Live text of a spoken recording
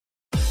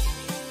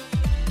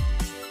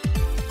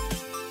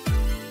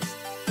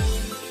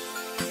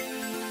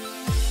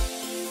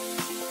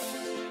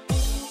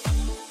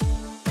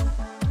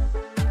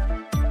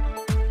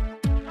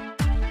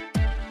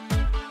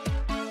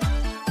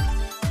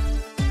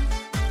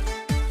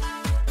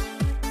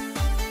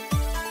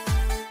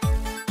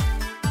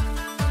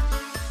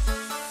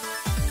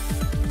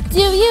Do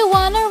you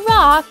wanna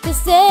rock?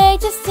 Just say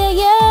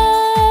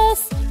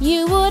yes.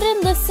 You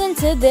wouldn't listen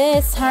to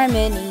this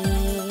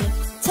harmony.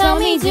 Tell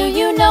me, do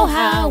you know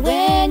how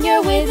when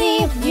you're with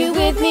me, you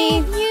with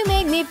me, you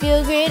make me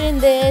feel great in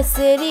this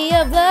city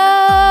of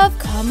love.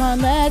 Come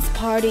on, let's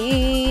party.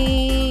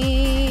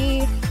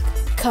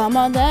 Come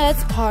on,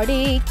 let's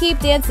party. Keep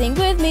dancing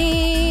with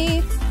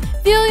me.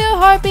 Feel your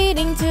heart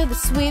beating to the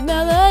sweet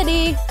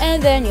melody,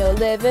 and then you'll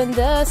live in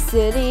the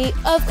city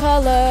of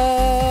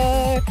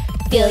color.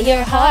 Feel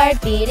your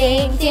heart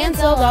beating, dance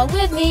along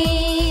with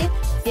me.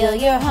 Feel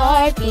your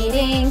heart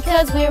beating,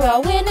 'cause we're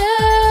all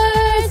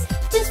winners.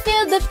 Just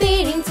feel the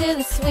beating to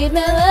the sweet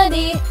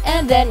melody,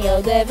 and then you'll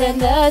live in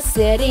the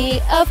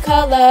city of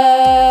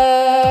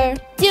color.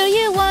 Do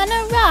you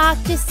wanna rock?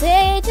 Just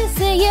say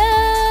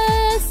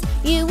yes.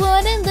 You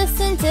wouldn't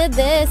listen to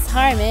this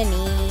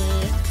harmony.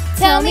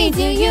 Tell me,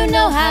 do you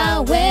know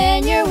how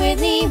when you're with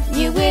me,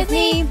 you with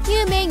me,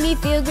 you make me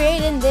feel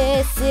great in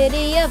this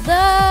city of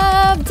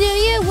love? Do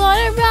you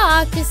wanna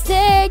rock? Just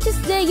say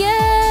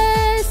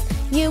yes.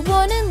 You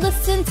wouldn't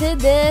listen to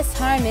this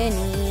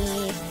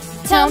harmony.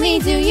 Tell me,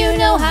 do you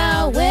know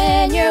how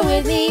when you're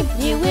with me,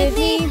 you with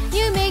me,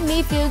 you make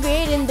me feel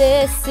great in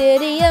this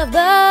city of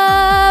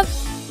love?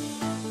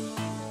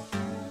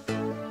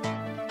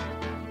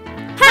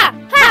 Ha!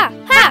 Ha!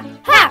 Ha!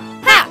 Ha!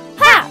 Ha!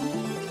 Ha!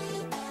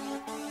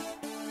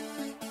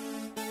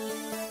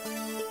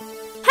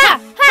 Ha!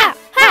 Ha!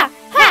 Ha!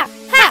 Ha!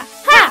 Ha!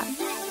 Ha!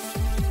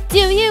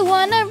 Do you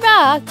wanna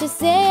rock? Just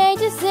say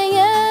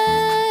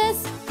yes.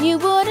 You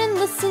wouldn't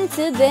listen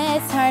to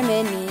this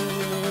harmony.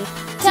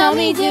 Tell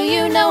me, do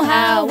you know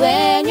how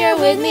when you're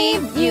with me,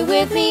 you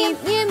with me,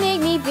 you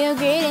make me feel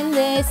great in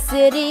this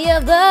city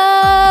of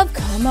love?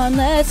 Come on,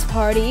 let's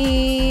party.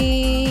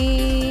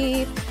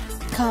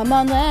 Come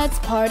on, let's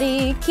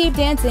party. Keep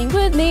dancing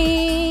with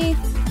me.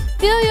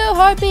 Feel your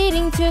heart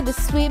beating to the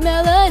sweet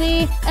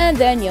melody, and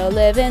then you'll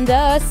live in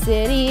the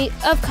city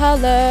of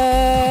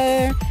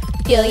color.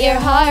 Feel your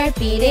heart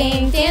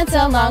beating, dance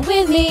along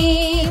with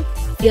me.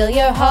 Feel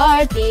your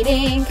heart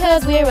beating,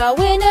 'cause we're all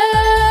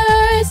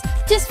winners.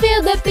 Just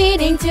feel the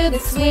beating to the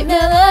sweet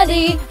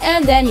melody,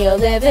 and then you'll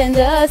live in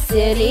the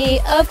city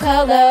of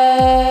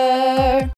color.